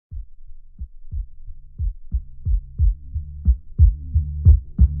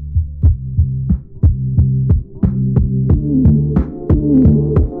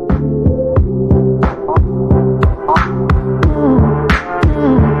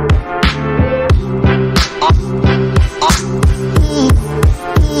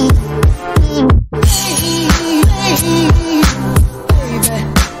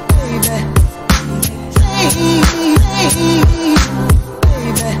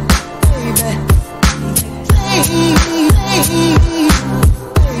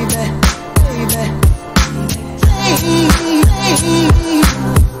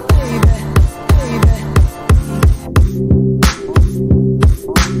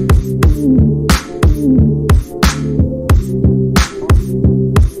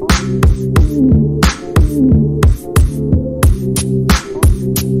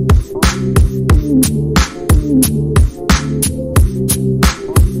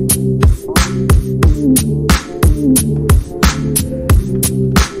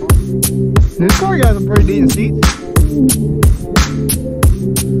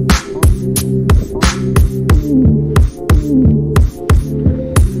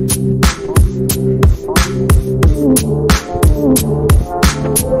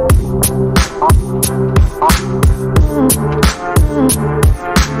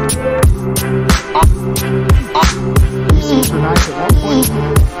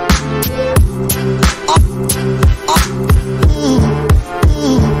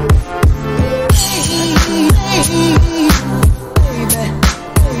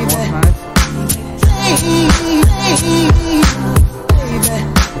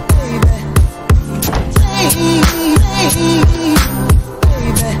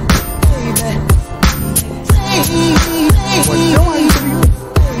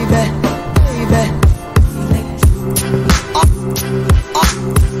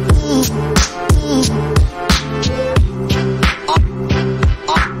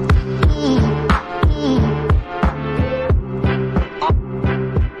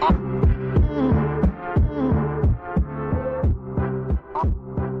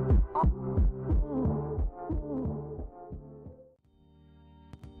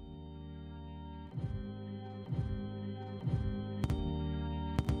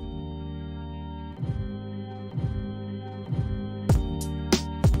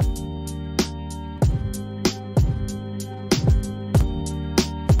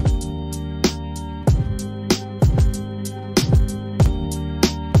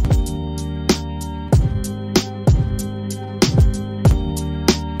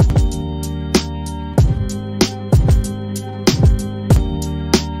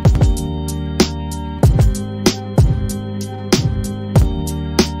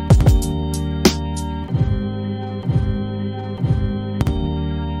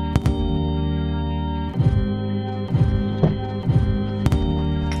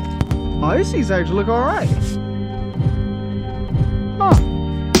Oh, these seats actually look alright. Huh.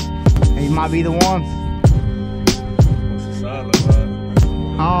 These might be the ones. What's the side look like?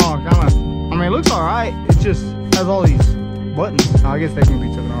 Oh, kinda. I mean, it looks alright. It just has all these buttons. Oh, I guess they can be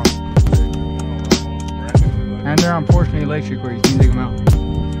taken off. And they're unfortunately electric where you can take them out.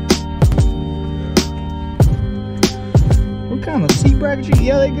 What kind of seat bracket you?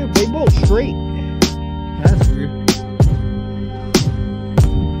 Yeah, they good. They both straight. That's weird.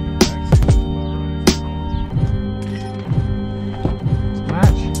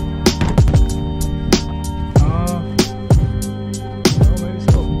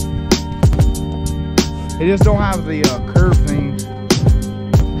 They just don't have the curve things.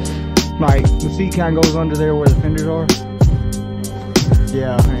 Like the seat kind of goes under there where the fenders are.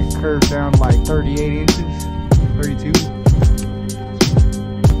 Yeah, and it curves down like 38 inches, 32.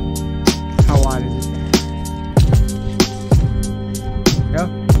 How wide is it? Yeah,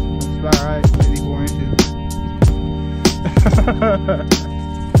 that's about right, 84 inches. I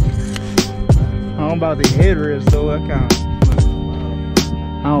don't know about the headrest though, that kind of.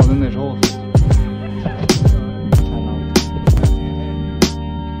 Oh, then there's holes.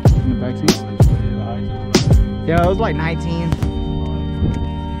 Yeah, it was like 19.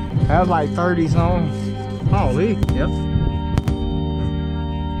 That was like 30 something. Holy, yep.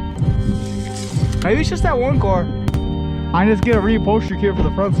 Maybe it's just that one car. I just get a reupholstery kit for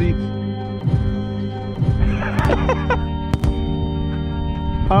the front seats.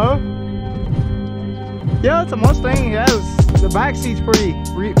 Huh? Yeah, it's a Mustang. It has the back seat's pretty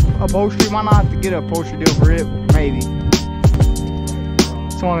upholstery. Might not have to get a upholstery deal for it. Maybe.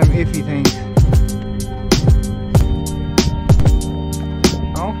 It's one of them iffy things.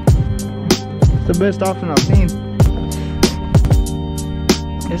 The best option I've seen.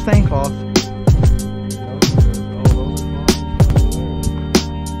 It's stained cloth.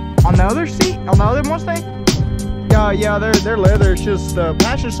 On the other seat, on the other Mustang? Yeah, they're leather. It's just the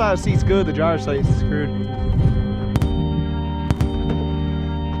passenger side seat's good, the driver's side is screwed.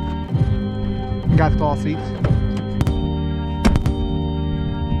 Got the cloth seats.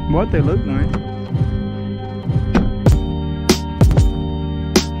 What? They look nice.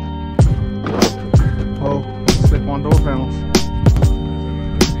 On door panels.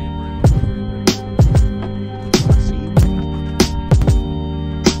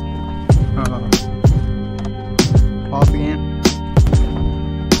 Off again.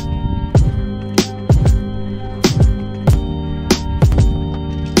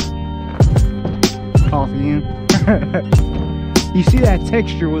 Off again. You see that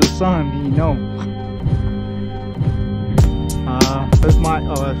texture with the sun, you know. That's my.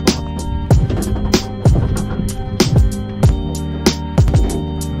 Oh, that's off.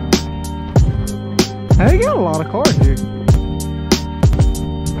 They got a lot of cars here.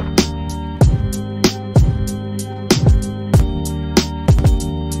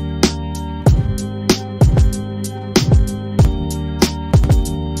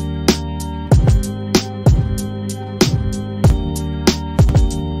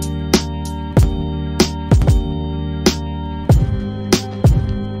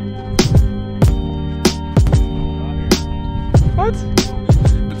 What?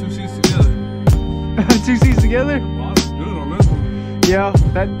 Two seats together? The bottom's good on this one. Yeah,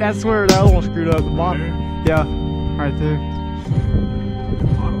 that's where the other one screwed up. The bottom. Yeah, right there.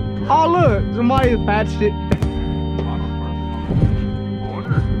 Oh look, somebody patched it. I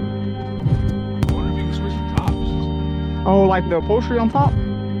wonder if you can switch the tops. Oh, like the upholstery on top?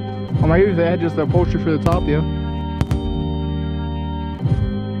 Or maybe if they had just the upholstery for the top, yeah.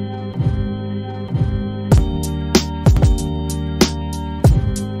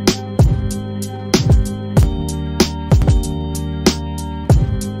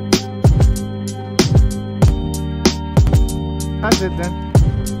 That's it then.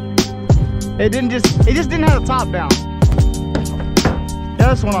 It just didn't have the top down.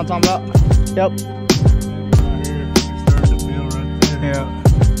 that's the one I'm talking about. Yep. Right here, it's starting to feel right there. Yeah.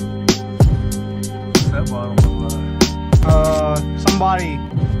 What's that bottom look like? Somebody.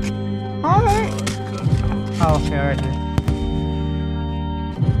 All right. Oh, yeah, right there.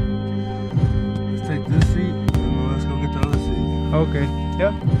 Let's take this seat and then let's go get the other seat. Okay.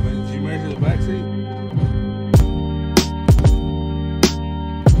 Yep. Wait, did you measure the back seat?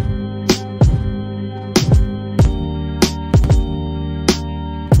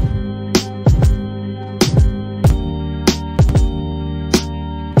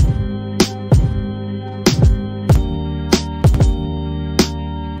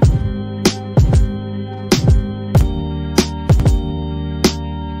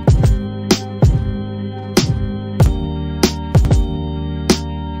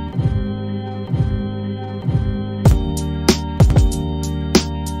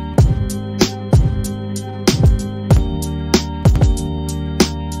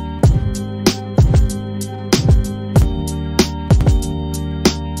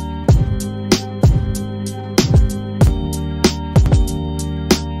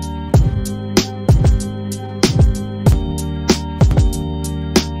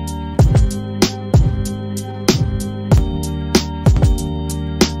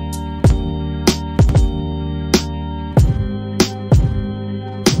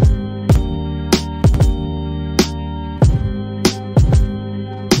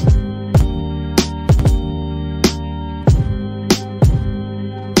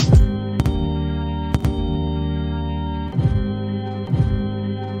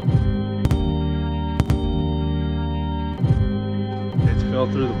 Fell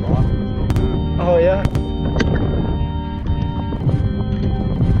through the bottom. It's no good. Oh, yeah.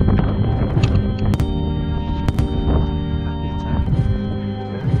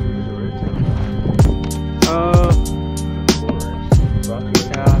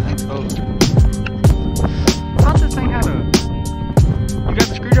 Yeah, I think so. I thought this thing had a. You got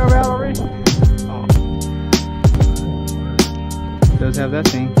the screwdriver out already? Oh. It does have that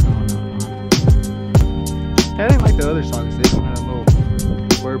thing. That ain't like the other sockets. They don't have a little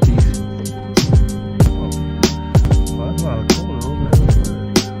square piece. Well, that's not a quarter over there.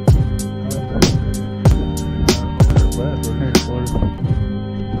 There's a quarter.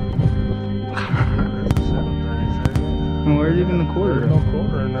 And where's even the quarter? There's no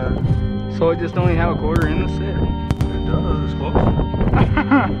quarter in there. So it just don't even have a quarter in the set. It does, it's close.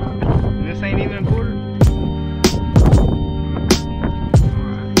 And this ain't even a quarter?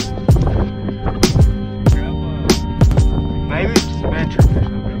 Maybe it's just a bad trick or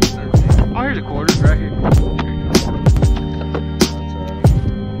something. Oh, here's a quarter right here.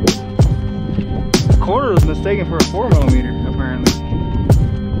 The quarter was mistaken for a 4mm, apparently.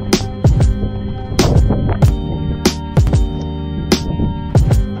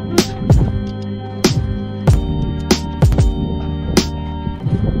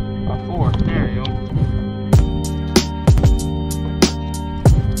 A 4. There you go.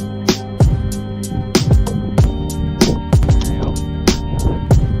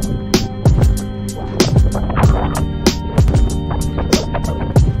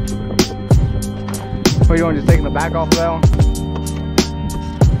 What, you want just taking the back off of that one?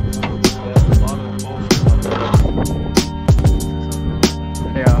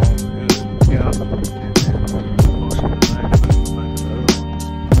 Yeah. Yeah.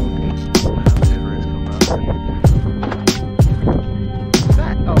 What's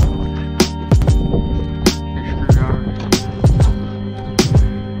that? Oh. Your screwdriver.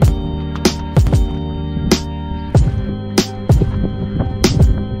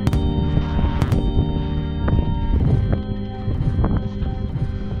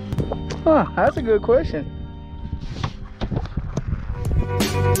 Huh, that's a good question.